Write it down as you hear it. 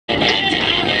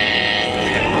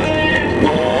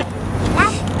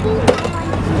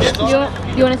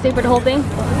want to stay for the whole thing?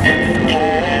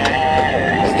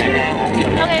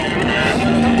 Okay.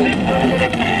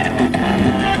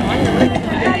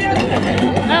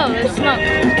 Oh, there's smoke.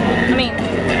 I mean...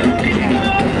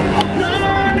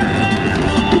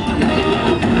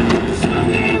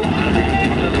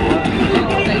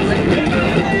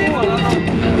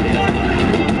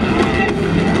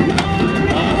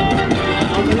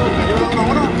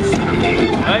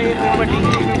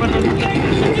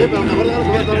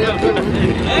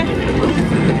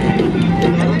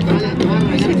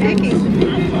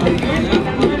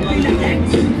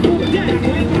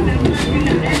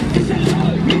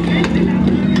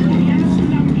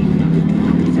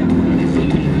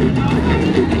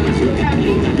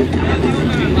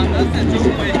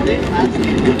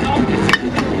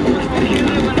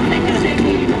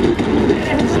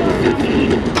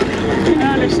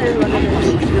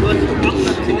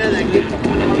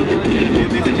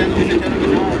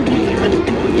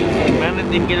 मैंने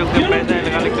इनके जो पैसा है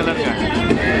अलग कलर का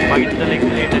वाइट कलर के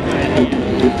लेटर जो है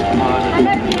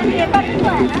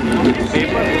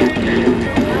पेपर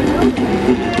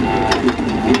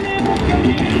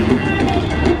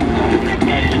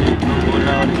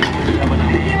बोला और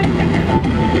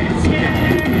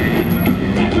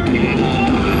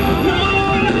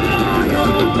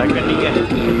ठीक है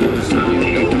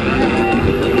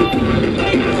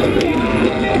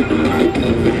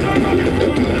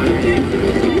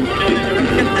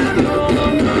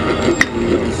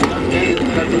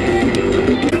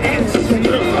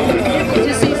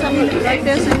Like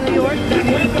this in New York?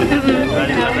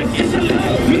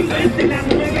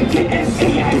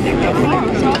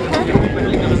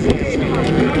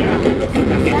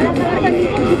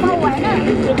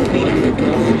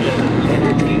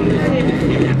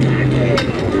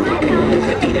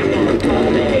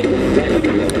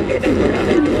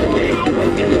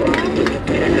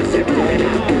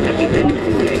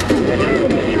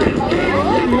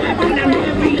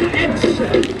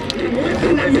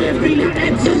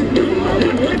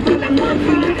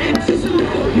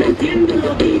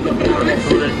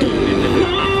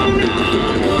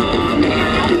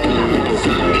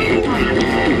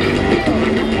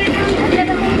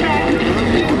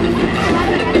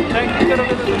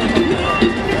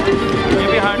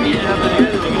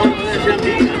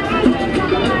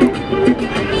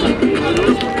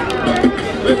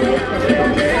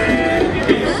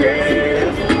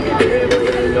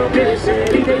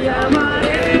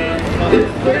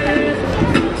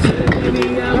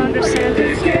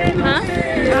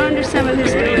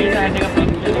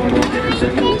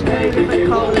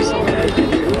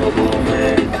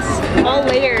 All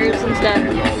layers and stuff.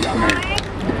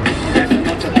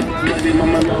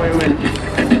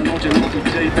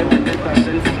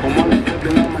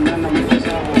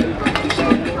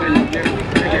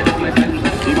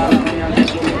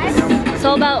 It's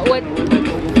all about what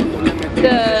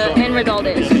the end result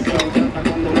is.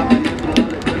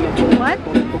 What?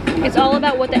 It's all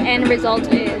about what the end result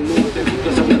is.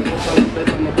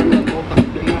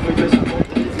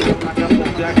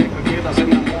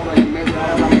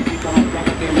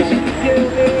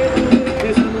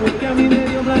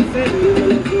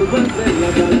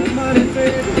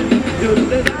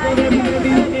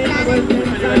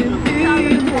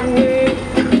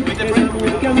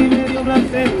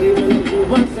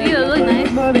 See, those look nice.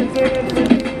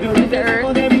 With the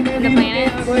earth and the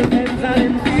planets.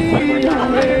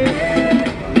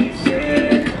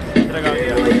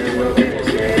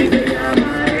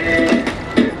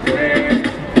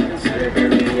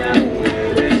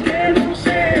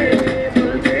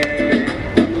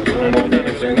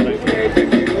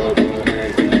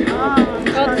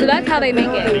 Oh, so that's how they make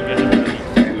it.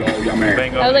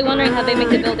 I was like wondering how they make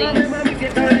the buildings.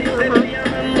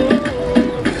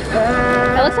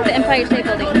 That looks like the Empire State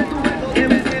Building.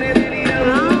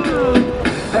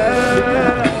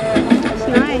 It's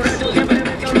nice.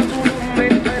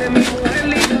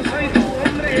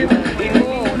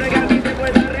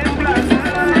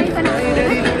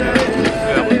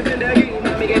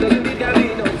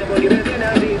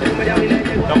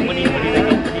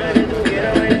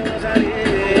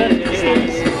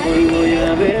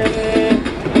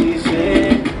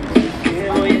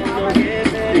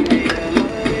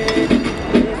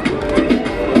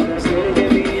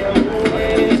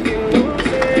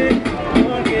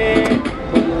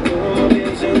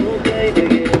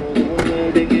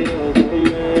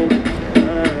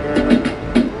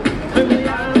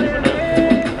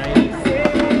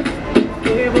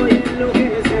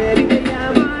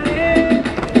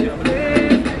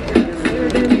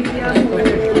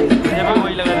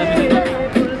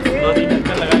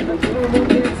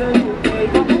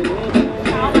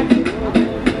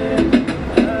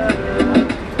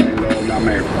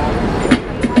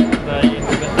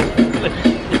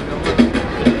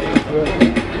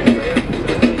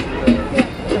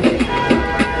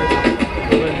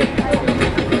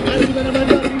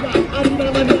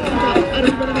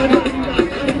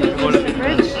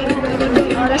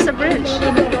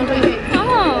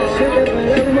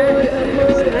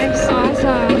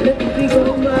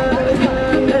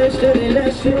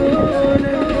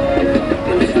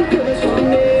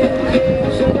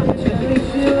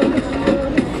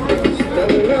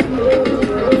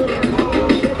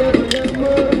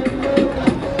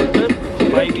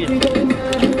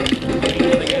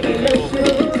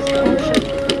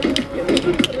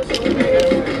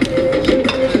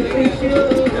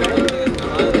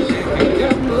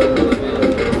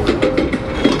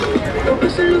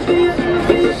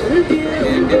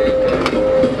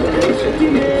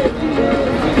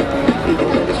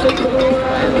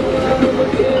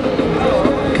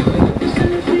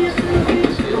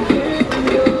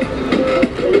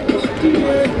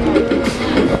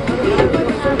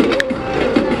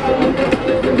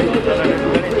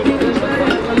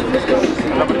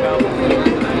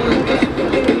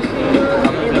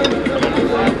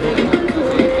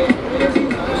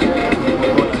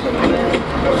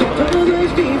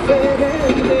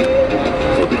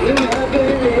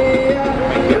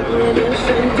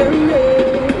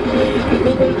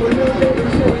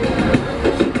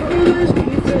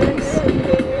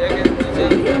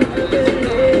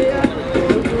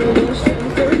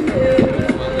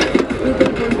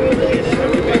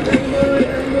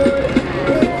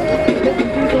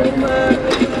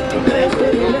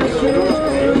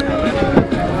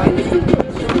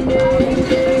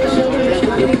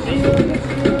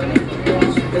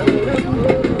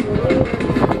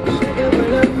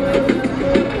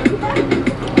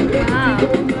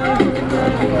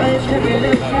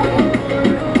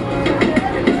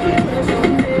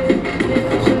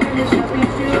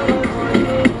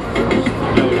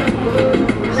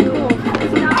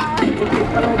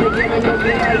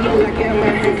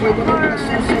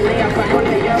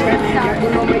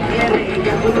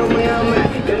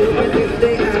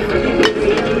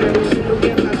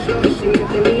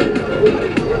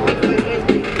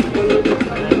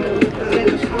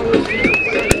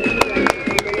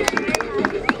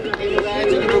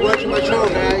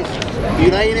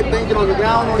 You're laying it painted on the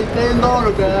ground, only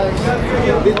 $10,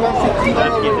 guys. This one's $60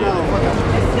 right now.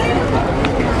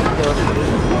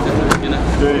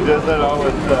 Dude, he does that all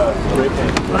with spray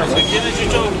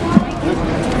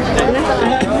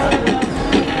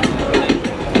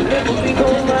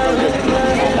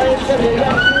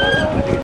paint.